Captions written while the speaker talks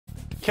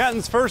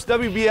Kenton's first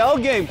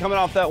WBL game coming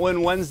off that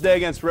win Wednesday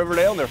against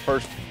Riverdale in their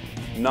first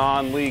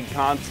non-league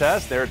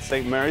contest there at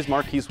St. Mary's.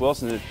 Marquise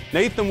Wilson and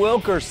Nathan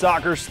Wilker,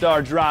 soccer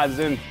star, drives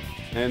in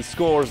and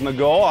scores in the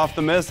goal. Off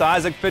the miss,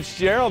 Isaac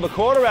Fitzgerald, the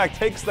quarterback,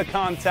 takes the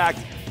contact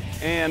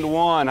and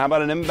one. How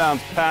about an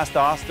inbounds pass to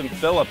Austin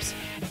Phillips?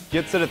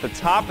 Gets it at the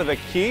top of the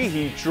key.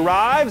 He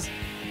drives,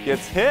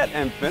 gets hit,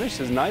 and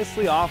finishes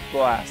nicely off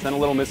glass. Then a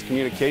little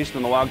miscommunication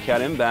on the Wildcat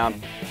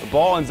inbound. The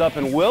ball ends up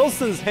in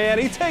Wilson's hand.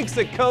 He takes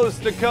it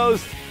coast to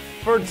coast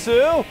for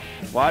two.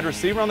 Wide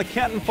receiver on the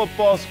Kenton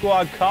football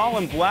squad,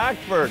 Colin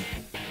Blackford,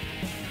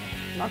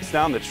 knocks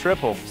down the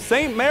triple.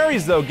 St.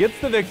 Mary's, though, gets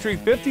the victory,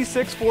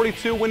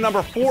 56-42, win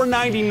number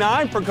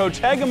 499 for Coach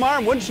Hegemeyer.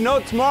 And wouldn't you know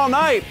it, tomorrow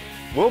night,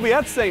 we'll be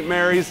at St.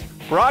 Mary's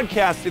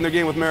broadcasting their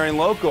game with Marion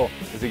Local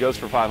as he goes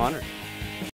for 500.